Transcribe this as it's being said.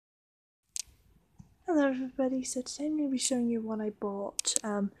Hello everybody, so today I'm going to be showing you what I bought.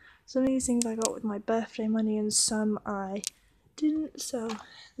 Some of these things I got with my birthday money and some I didn't. So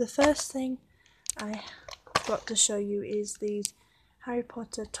the first thing I got to show you is these Harry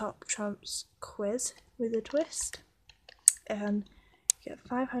Potter Top Trumps quiz with a twist. And you get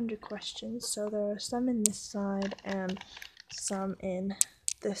 500 questions, so there are some in this side and some in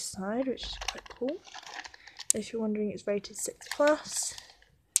this side, which is quite cool. If you're wondering, it's rated 6+.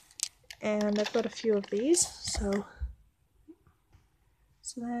 And I've got a few of these, so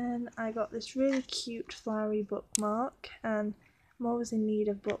then I got this really cute flowery bookmark, and I'm always in need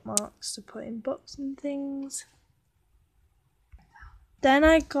of bookmarks to put in books and things. Then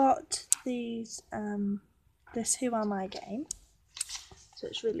I got these this Who Am I game, so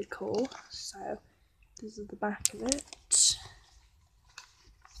it's really cool. So this is the back of it,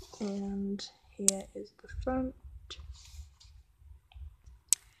 and here is the front.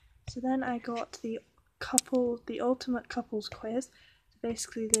 So then I got the ultimate couples quiz. So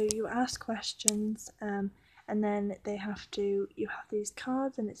basically, you ask questions, and then you have these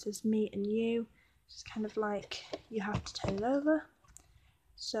cards, and it says me and you. It's kind of like you have to turn it over.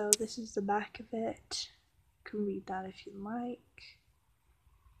 So this is the back of it. You can read that if you like.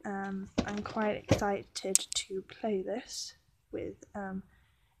 I'm quite excited to play this with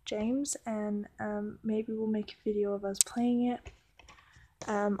James, and maybe we'll make a video of us playing it.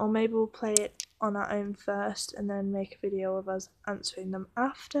 Or maybe we'll play it on our own first and then make a video of us answering them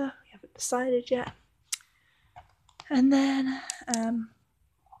after. We haven't decided yet. And then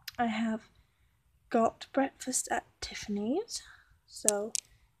I have got breakfast at Tiffany's, so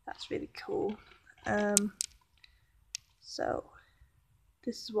that's really cool. So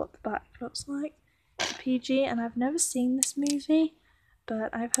this is what the back looks like. It's PG, and I've never seen this movie,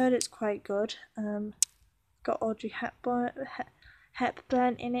 but I've heard it's quite good. Got Audrey Hepburn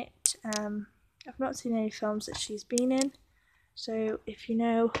in it. I've not seen any films that she's been in, so if you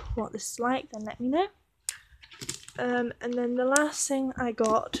know what this is like, then let me know. And then the last thing I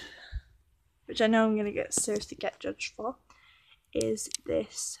got, which I know I'm going to seriously get judged for, is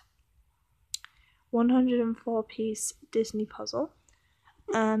this 104-piece Disney puzzle,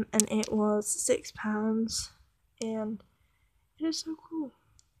 and it was £6, and it is so cool.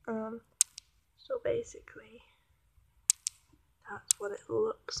 So basically, that's what it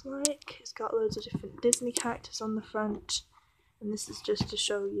looks like. It's got loads of different Disney characters on the front, and this is just to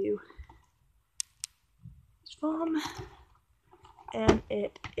show you it's from, and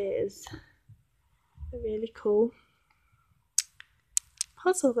it is a really cool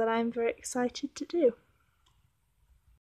puzzle that I'm very excited to do.